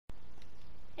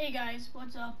Hey guys,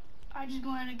 what's up? I just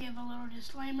wanted to give a little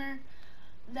disclaimer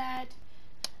that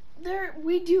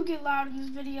we do get loud in this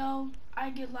video. I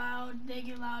get loud, they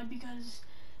get loud because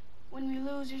when we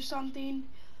lose or something.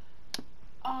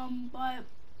 But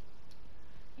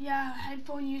yeah,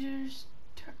 headphone users,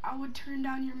 I would turn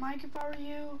down your mic if I were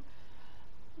you.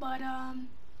 But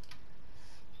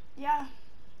yeah,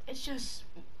 it's just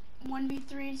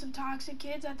 1v3 and some toxic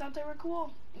kids. I thought they were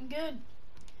cool and good.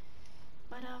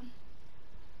 But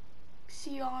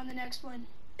see you all on the next one.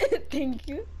 Thank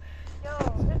you. Yo,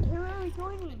 who are we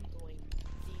joining?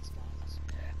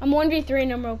 I'm 1v3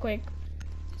 them real quick.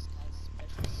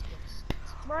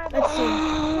 Let's see.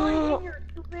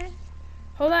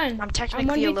 Hold on. I'm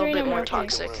technically a little bit more quick.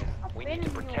 toxic. We need to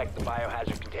protect the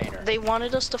biohazard container. They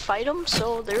wanted us to fight them,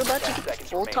 so they're about to get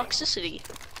full toxicity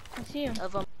I see him.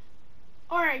 of them.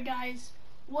 Alright guys,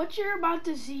 what you're about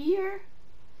to see here,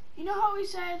 you know how we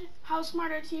said how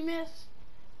smart our team is?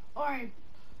 Alright,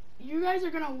 you guys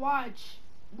are gonna watch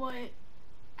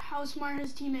how smart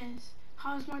his team is,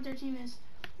 how smart their team is.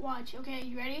 Watch, okay,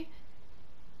 you ready?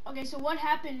 Okay, so what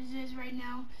happens is right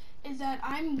now is that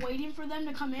I'm waiting for them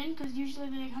to come in, because usually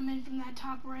they come in from that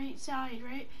top right side,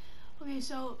 right? Okay,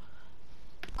 so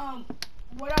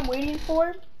what I'm waiting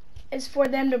for is for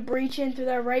them to breach in through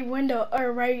that right window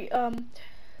or right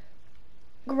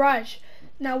garage.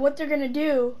 Now what they're gonna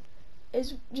do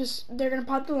is they're gonna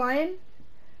pop the line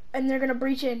and they're gonna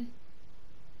breach in.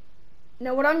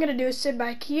 Now what I'm gonna do is sit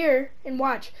back here and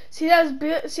watch. See that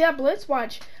blitz?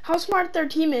 Watch how smart their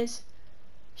team is.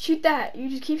 Shoot that. You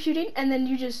just keep shooting and then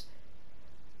you just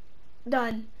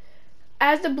done.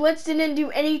 As the blitz didn't do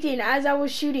anything as I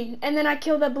was shooting, and then I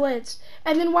killed that blitz.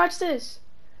 And then watch this.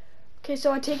 Okay,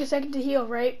 so I take a second to heal,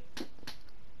 right?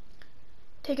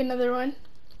 Take another one.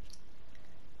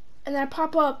 And then I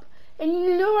pop up. And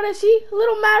you know what I see? A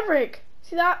little Maverick.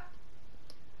 See that?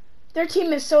 Their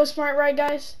team is so smart, right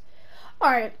guys?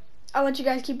 Alright, I'll let you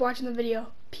guys keep watching the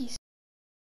video. Peace.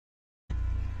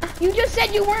 You just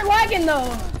said you weren't lagging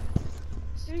though.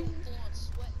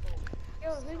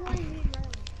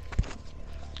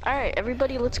 Alright,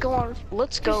 everybody, let's go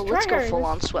full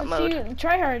on sweat mode.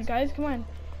 Try hard, guys, come on.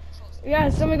 Yeah,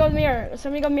 somebody go mirror.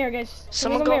 Somebody go mirror, guys.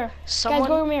 Someone go mirror. Someone guys,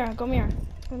 go mirror. Go mirror.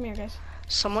 Go mirror, guys.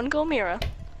 Someone go mirror.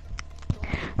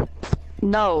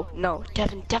 No,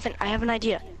 Devin, I have an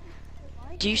idea.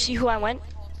 Do you see who I went?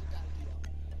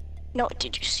 No,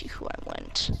 did you see who I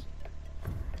went?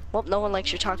 Well, no one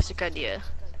likes your toxic idea.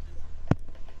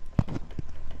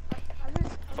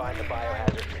 Find the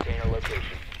biohazard container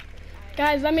location.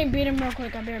 Guys, let me beat him real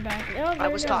quick. I'll be right back. I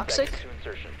was toxic. Seconds to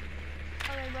insertion.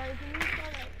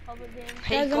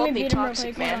 Hey, Guys, you called me beat him real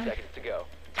toxic, quick, man. Seconds to go.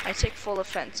 I take full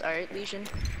offense, alright, Legion?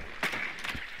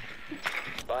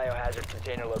 Biohazard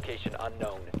container location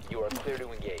unknown. You are clear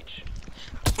to engage.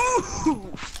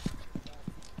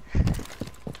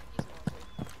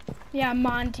 Yeah,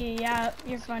 Monty. Yeah,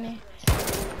 you're funny.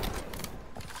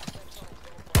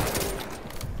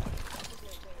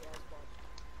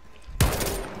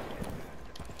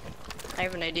 I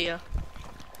have an idea.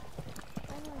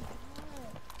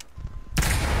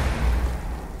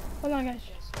 Hold on, guys.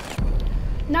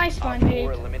 Nice spawn peek.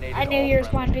 I knew you were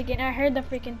spawn peeking. I heard the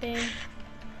freaking thing.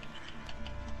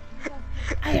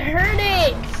 I heard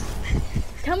it!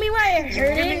 Tell me why I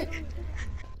heard it.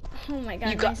 Oh my god.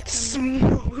 You got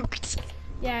smoked.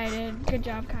 Yeah, I did. Good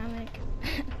job, comic.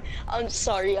 I'm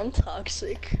sorry, I'm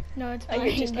toxic. No, it's fine.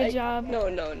 Good job. No.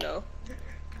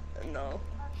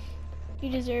 You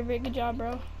deserve it. Good job,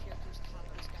 bro.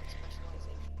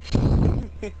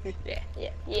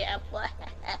 yeah, but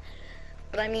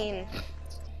I mean,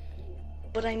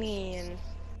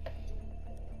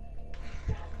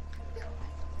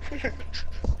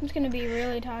 I'm gonna be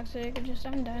really toxic.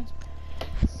 I'm done.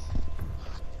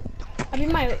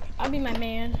 I'll be my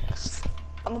man.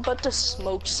 I'm about to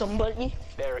smoke somebody.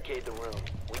 Barricade the room.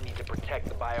 We need to protect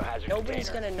the biohazard Nobody's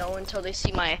container. gonna know until they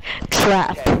see my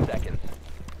trap. 10 seconds.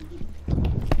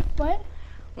 What?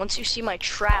 Once you see my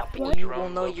trap, What? you will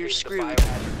know you're screwed.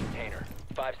 Biohazard container.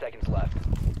 5 seconds left.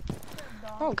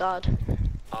 Oh god.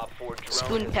 Op 4 drone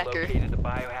Spoon has pecker. located the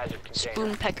biohazard container.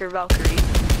 Spoon pecker Valkyrie.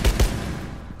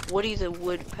 Woody the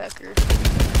woodpecker.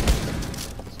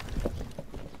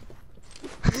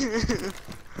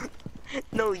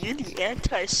 No, you're the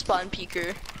anti-spawn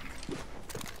peeker.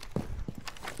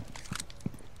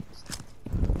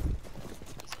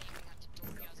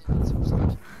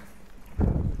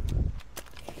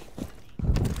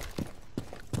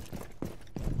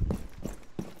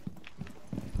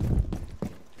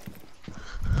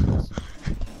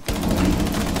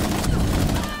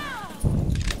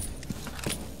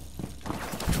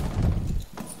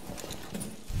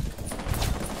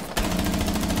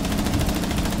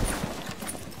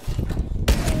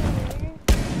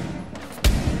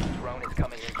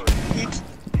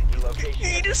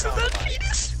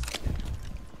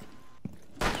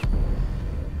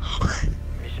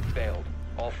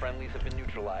 All friendlies have been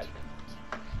neutralized.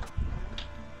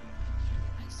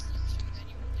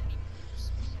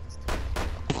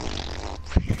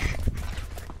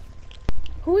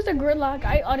 Who's the gridlock?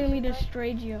 I utterly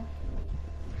destroyed you.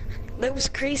 That was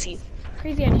crazy.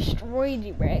 Crazy, I destroyed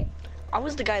you, right? I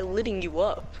was the guy lighting you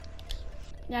up.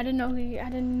 Yeah, I didn't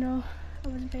know. I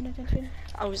wasn't paying attention.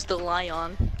 I was the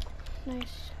lion.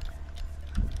 Nice.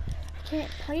 I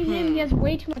can't play him. He has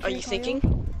way too much. Are you recoil.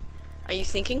 thinking? Are you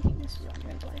thinking? This is what I'm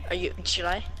gonna play. Are you? Should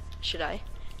I?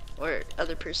 Or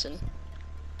other person?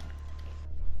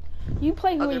 You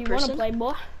play who Other you want to person? play,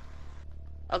 boy.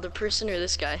 Other person or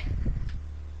this guy?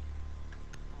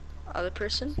 Other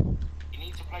person? You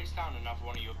need to place down another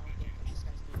one of your.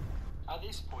 At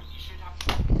this point, you should have.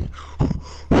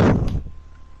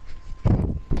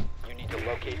 You need to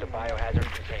locate the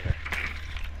biohazard container.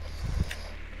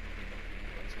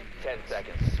 10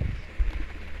 seconds.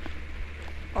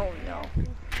 Oh no.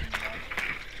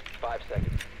 5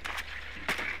 seconds.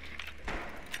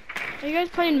 Are you guys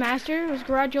playing Master? It was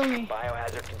garage only.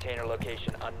 Biohazard container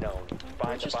location unknown.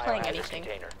 Find the just playing biohazard anything.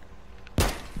 container.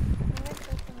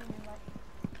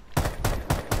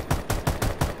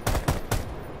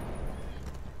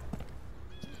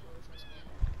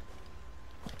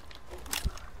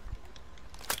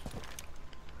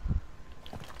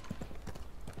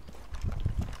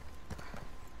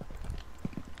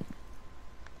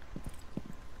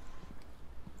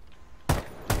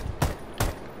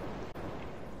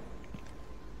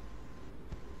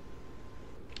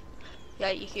 Yeah,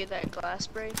 you hear that glass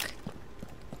break?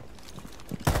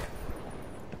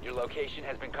 Your location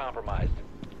has been compromised.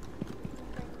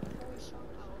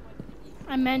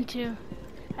 I meant to. You've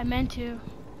been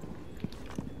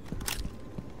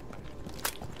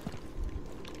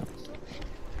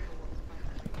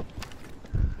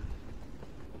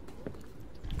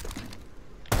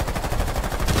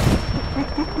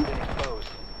exposed.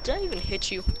 Did I even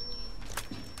hit you?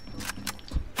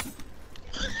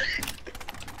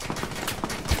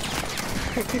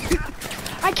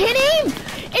 I can't aim!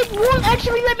 It won't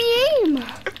actually let me aim!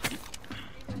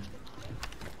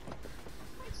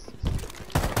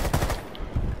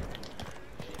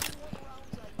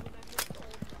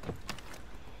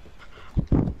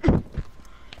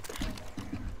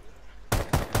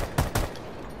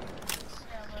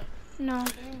 No.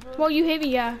 Well, you hit me,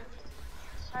 yeah.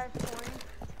 I have 20.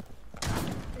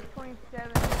 It's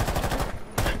 27.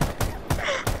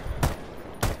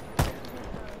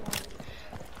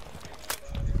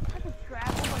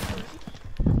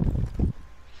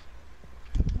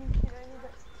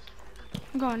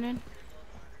 I'm going in.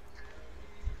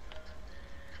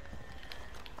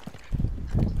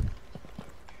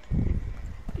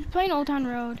 He's playing Old Town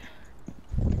Road.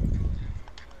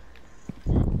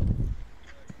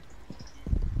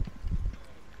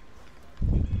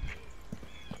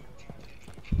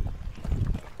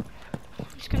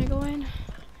 Just gonna go in.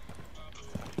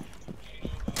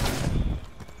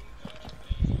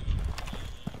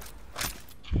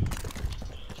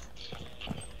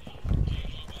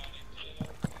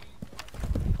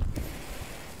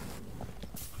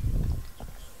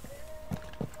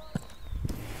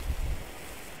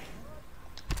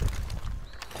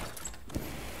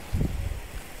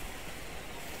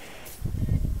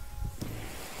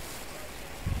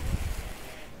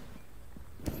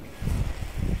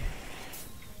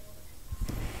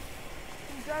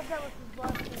 That was his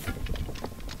last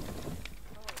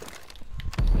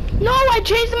name. No, I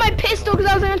changed my pistol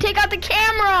because I was gonna take out the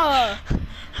camera.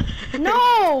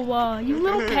 No, you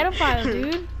little pedophile,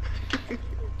 dude.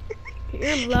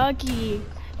 You're lucky.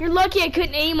 You're lucky I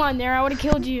couldn't aim on there. I would have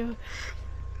killed you.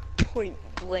 Point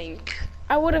blank.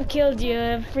 I would have killed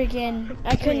you. Freaking,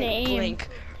 I couldn't Point aim. blank.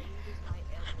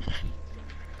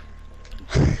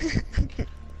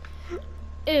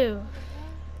 Ew.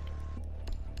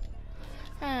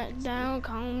 Down,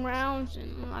 come round,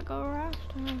 like a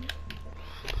rasta.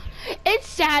 It's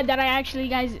sad that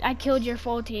I killed your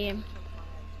full team.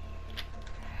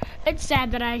 It's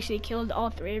sad that I actually killed all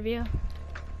three of you.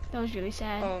 That was really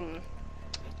sad.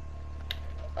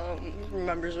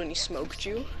 Remembers when he smoked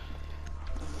you?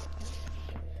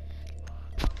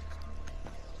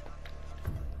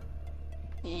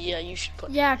 Yeah, you should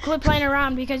play. Yeah, quit playing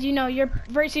around because you know you're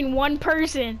versing one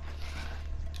person.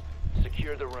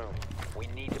 Secure the room. We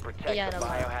need to protect Yeah, the no,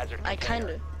 biohazard I container.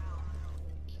 kinda.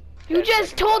 You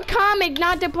just told Comic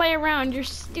not to play around. You're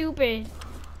stupid.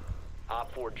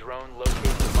 Op 4 drone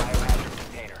locates the biohazard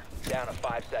container. Down to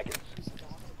 5 seconds.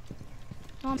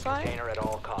 On fire? Container at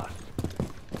all costs.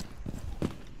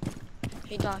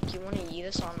 Hey Doc, you wanna eat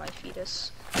us on my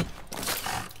fetus?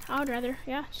 I would rather,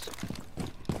 yeah.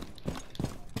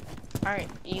 Alright,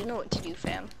 you know what to do,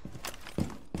 fam.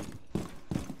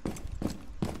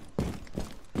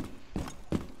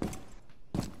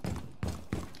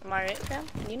 Am I right, fam?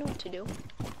 You know what to do.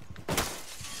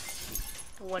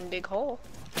 One big hole.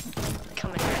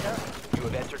 Coming right up. You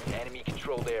have entered an enemy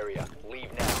controlled area.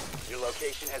 Leave now. Your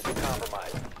location has been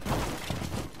compromised.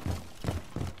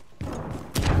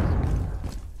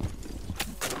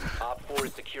 Op 4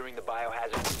 is securing the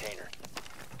biohazard container.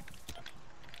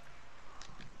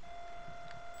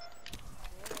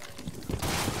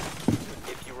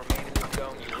 If you remain in this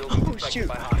zone, you will be Oh detected shoot,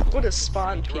 by hostiles. what a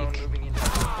spawn Drone peek. moving into the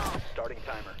zone. Starting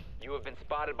timer. You have been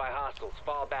spotted by hostiles.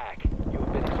 Fall back. You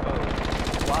have been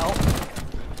exposed. Wow.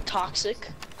 Toxic.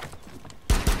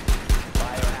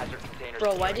 Biohazard container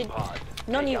Bro, why securing did paused.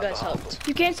 none of Take you out the guys hostiles. helped?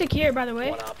 You can't secure, by the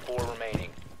way. One Op 4 remaining.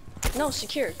 No,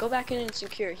 secure. Go back in and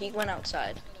secure. He went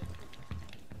outside.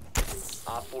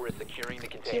 Op 4 is securing the He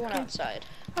container. went outside.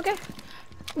 Okay.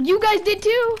 You guys did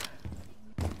too.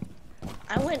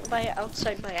 I went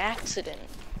outside by accident.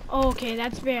 Oh, okay,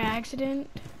 that's by accident.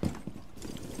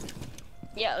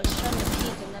 Yeah, I was trying to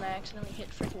peek and then I accidentally hit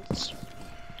freaking.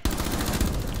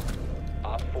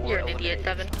 Op 4 You're an idiot, eliminated.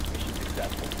 Devin. Mission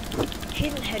successful. He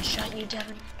didn't headshot you,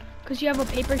 Devin. Cause you have a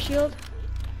paper shield.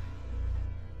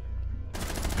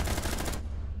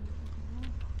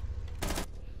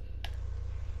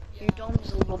 Your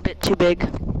dome's a little bit too big.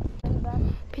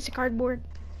 Piece of cardboard.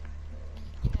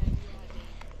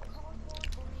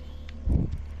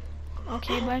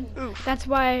 Okay, bud. Oof. That's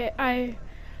why I.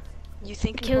 You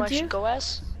think who Killed I you? should go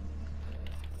as?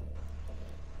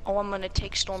 Oh, I'm gonna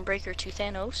take Stormbreaker to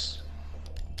Thanos.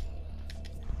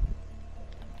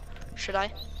 Should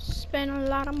I? Spend a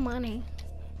lot of money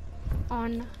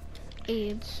on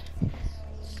AIDS.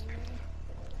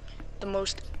 The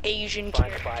most Asian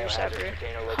Find the characters biohazard ever.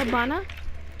 container location. Habana?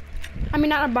 I mean,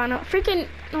 not Habana. Freaking.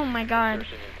 Oh my god.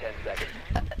 Insertion in 10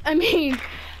 seconds. I mean,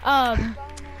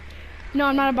 no,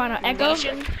 I'm not Habana. Echo?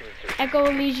 Legion?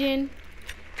 Echo Legion.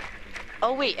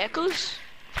 Oh wait, Echoes?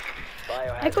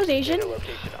 Biohazard Echo's Asian? container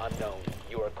location unknown.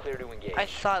 You are clear to engage. I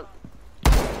thought.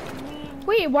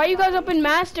 Wait, why are you guys up in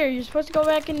Master? You're supposed to go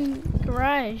back in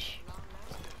Garage.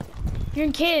 You're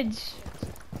in Kids.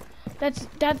 That's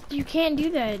you can't do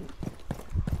that.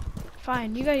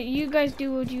 Fine, you guys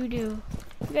do what you do.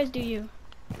 You guys do you.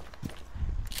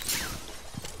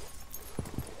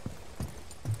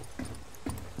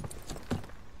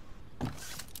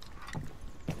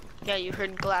 Yeah, you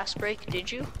heard glass break,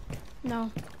 did you?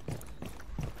 No.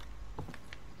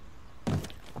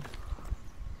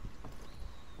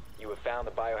 You have found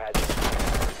the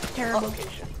biohazard Terrible.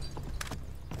 location.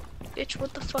 Bitch,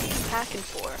 what the fuck you packing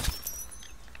for?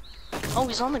 Oh,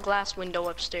 he's on the glass window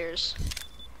upstairs.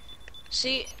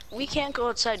 See, we can't go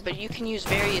outside, but you can use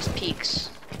various peaks.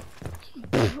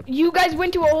 You guys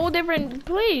went to a whole different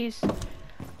place.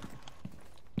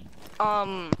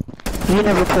 You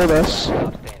never told us.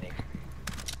 Outstanding.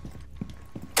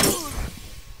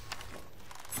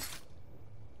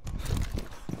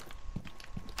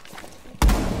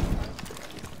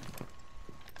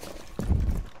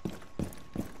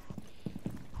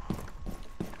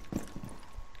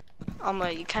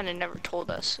 You kinda never told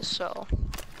us, so.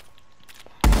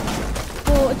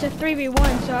 Well, it's a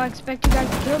 3v1, so I expect you guys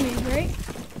to kill me, right?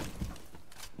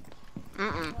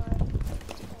 Mm-mm.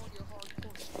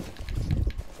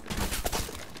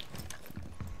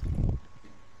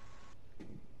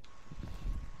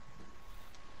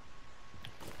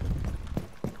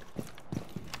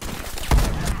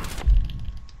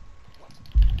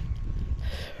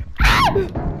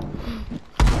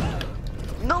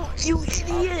 No, you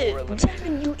idiot!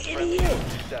 Devin, you idiot!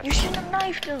 You shouldn't have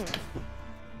knifed him!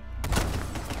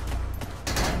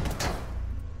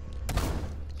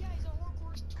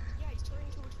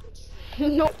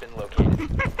 No. Has been located.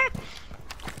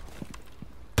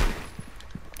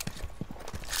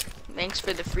 Thanks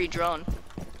for the free drone.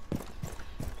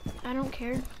 I don't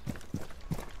care.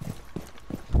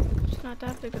 It's not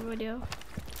that big of a deal.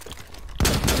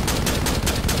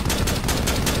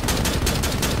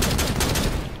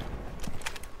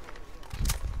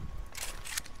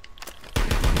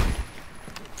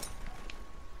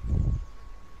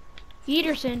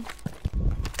 Peterson.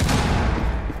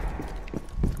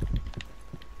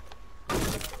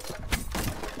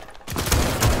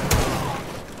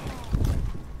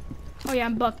 Oh yeah,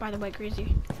 I'm Buck, by the way,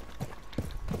 crazy.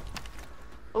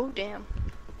 Oh, damn.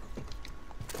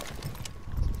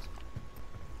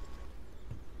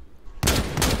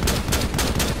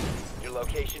 Your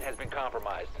location has been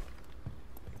compromised.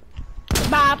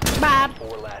 Bop, bop.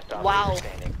 4 last Wow. operators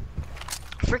standing.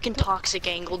 Freaking toxic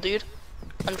angle, dude.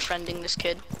 Unfriending this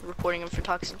kid. Reporting him for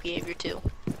toxic behavior, too.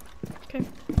 Okay.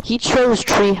 He chose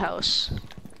treehouse.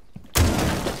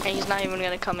 And he's not even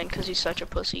gonna come in because he's such a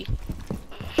pussy.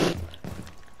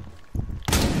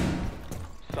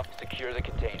 Secure the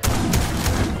container.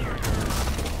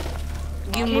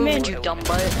 You Came moved, in. you dumb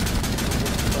butt.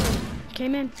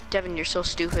 Came in. Devin, you're so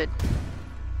stupid.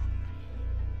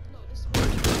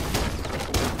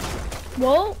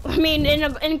 Well, I mean, in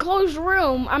an enclosed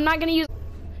room, I'm not gonna use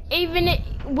even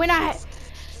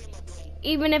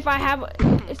if I have,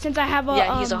 since I have a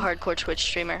Yeah, he's a hardcore Twitch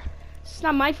streamer. It's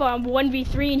not my fault. I'm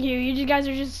 1v3 in here. You guys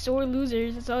are just sore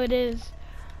losers. That's all it is.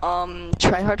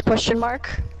 Try hard question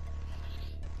mark?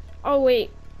 Oh wait,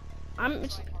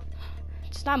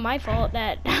 it's not my fault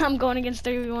that I'm going against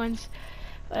 3v1s.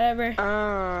 Whatever.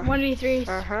 1v3s.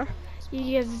 Uh-huh.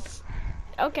 You guys.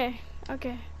 Okay.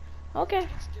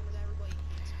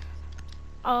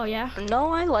 Oh yeah. No,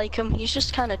 I like him. He's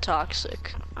just kind of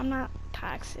toxic. I'm not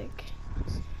toxic.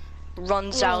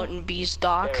 Runs out and B's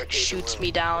dock, shoots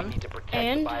me down.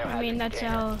 And I mean that's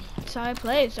how I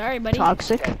play. Sorry, buddy.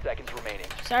 Toxic? 10 seconds remaining.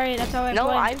 Sorry, that's how I No,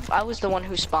 play. I was the one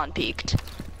who spawn peeked.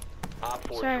 Op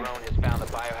 4 Sorry. drone has found the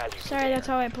biohazard Sorry, that's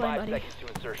how I play, 5 buddy. seconds to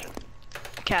insertion.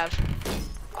 Cav.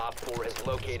 Op 4 has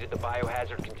located the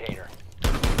biohazard container.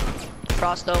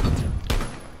 Frosto.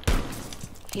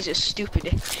 He's a stupid.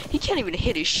 He can't even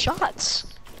hit his shots.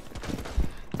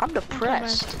 I'm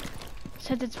depressed.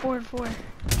 Says it's 4-4.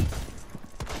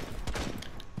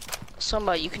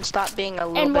 Somebody, you can stop being a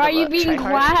little And bit why are of you a being tryhard?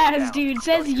 glass, dude?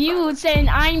 Says you saying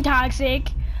I'm toxic.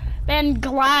 Then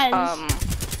glass.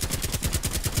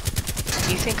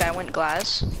 Do you think I went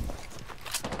glass?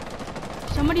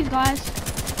 Somebody's glass.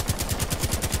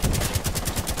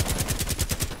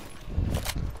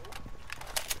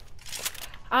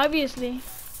 Obviously.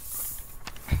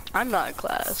 I'm not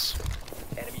glass.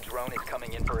 Enemy drone is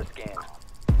coming in for a scan.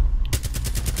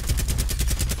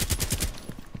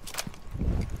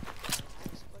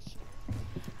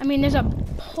 I mean, there's a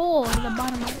hole at the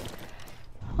bottom of it.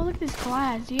 Oh, look at this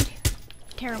glass, dude.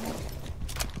 Terrible.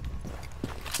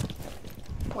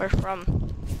 Where from?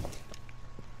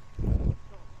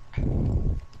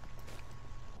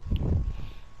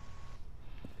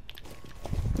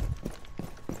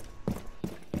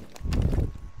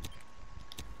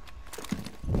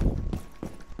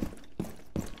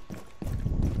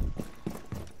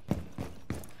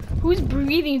 Who's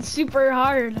breathing super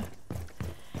hard?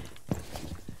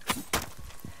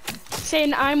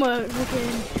 Saying I'm a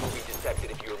freaking... You will be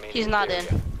detected if you remain He's in not this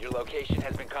in. area. Your location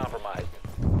has been compromised.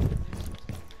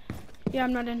 Yeah,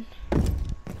 I'm not in.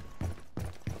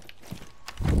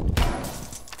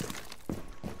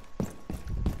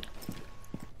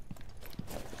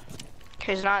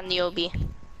 He's not in the OB.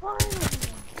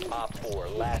 Op 4,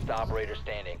 last operator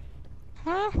standing.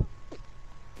 Huh?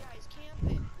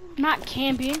 Not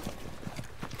camping.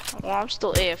 Well, I'm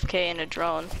still AFK in a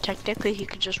drone. Technically, he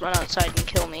could just run outside and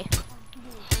kill me.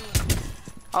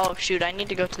 Oh shoot, I need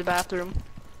to go to the bathroom.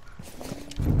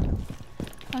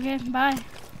 Okay, bye.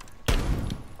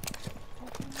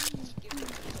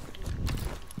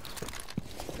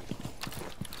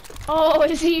 Oh,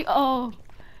 is he? Oh.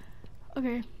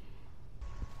 Okay.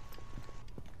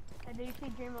 I did see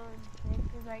Draymond.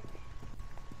 He was like,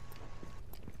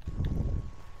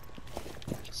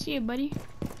 See you, buddy.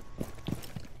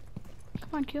 Come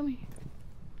on, kill me.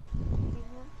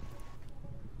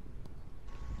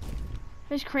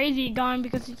 It's crazy gone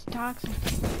because it's toxic.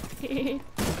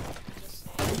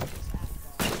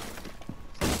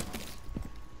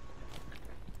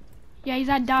 Yeah, he's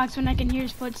at docks when I can hear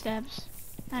his footsteps.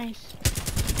 Nice.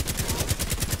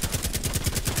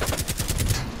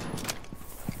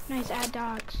 Nice at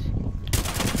docks.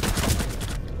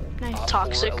 Nice. Op 4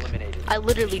 Toxic. eliminated. I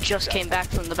literally just came back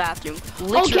from the bathroom.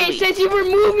 Literally. Okay, since you were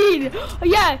moving.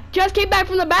 Yeah, just came back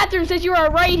from the bathroom since you were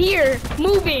right here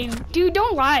moving. Dude,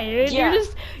 don't lie. Yeah. You're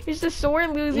just a sore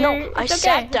loser. No, It's I okay.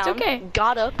 sat down, It's okay.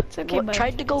 got up, okay, bud.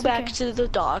 tried to go It's back okay. to the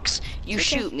docks. You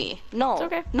It's okay. shoot me. No, It's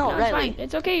okay. no, it's Riley. fine.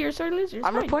 It's okay. You're a sore loser. It's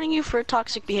I'm fine. reporting you for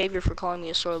toxic behavior for calling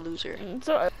me a sore loser.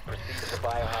 So, Proceed to the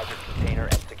biohazard container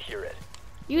and secure it.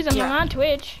 use them Yeah. on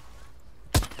Twitch.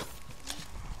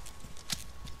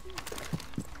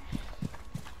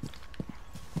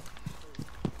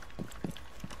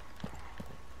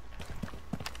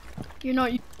 You're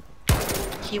not.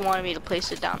 He wanted me to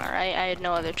place it down, alright? I had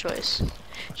no other choice.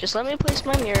 Just let me place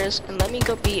my mirrors and let me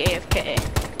go be AFK.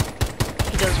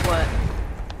 He does what?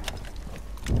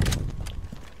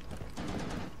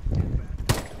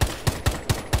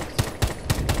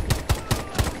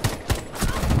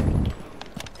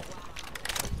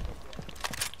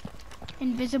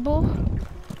 Invisible.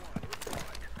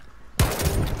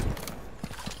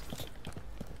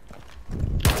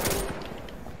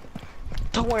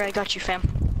 Don't worry, I got you, fam.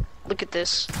 Look at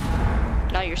this.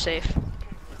 Now you're safe.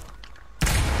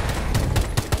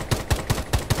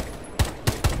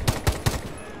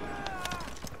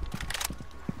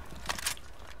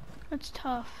 That's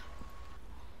tough.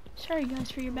 Sorry guys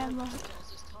for your bad luck.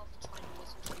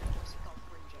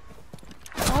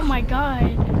 Oh my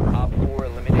god. Op 4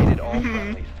 eliminated all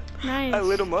friendlies. Nice. I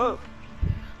lit him up.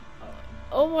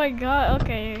 Oh my god,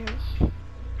 okay.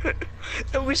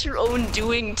 That was your own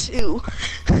doing too.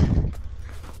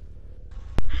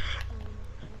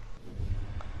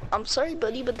 I'm sorry,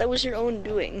 buddy, but that was your own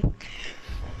doing.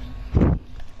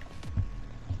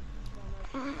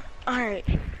 Alright.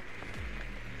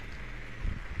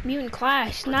 Mutant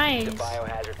Clash, nice. The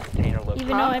biohazard container location.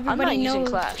 Even though I'm not everybody using knows,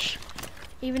 Clash.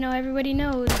 even though everybody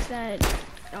knows that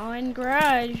in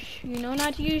garage, you know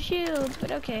not to use shields,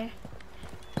 but okay.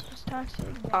 It's just toxic.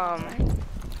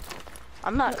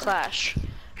 I'm not Clash.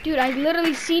 Dude, I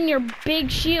literally seen your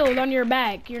big shield on your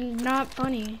back. You're not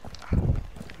funny.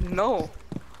 No.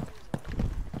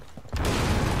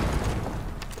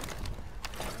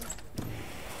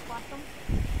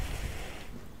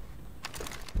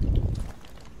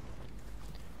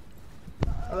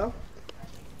 Hello?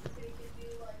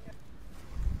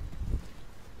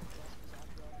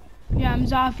 Yeah, I'm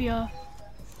Zafia.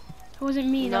 It wasn't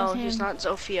me, that No, was him. he's not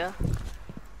Zofia.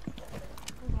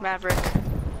 Maverick.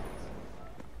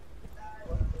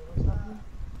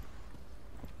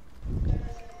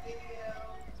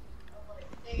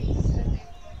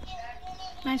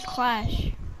 Nice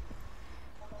Clash.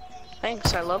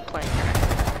 Thanks, I love playing her.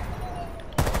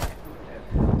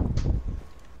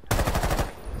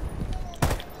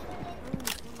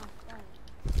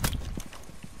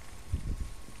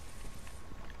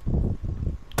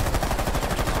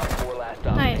 Op 4 last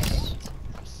op. Nice.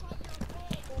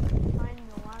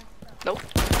 Nope.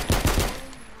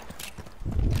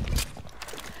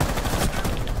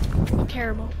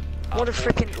 Terrible. What a Op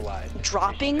 4 freaking neutralized.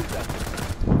 dropping. Mission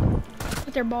successful.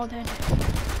 With their bald head.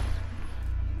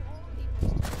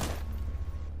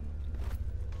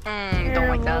 Don't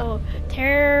like that.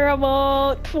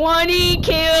 Terrible. 20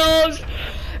 kills.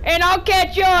 And I'll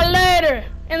catch y'all later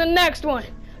in the next one.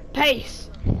 Peace.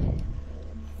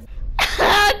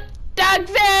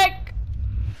 Toxic.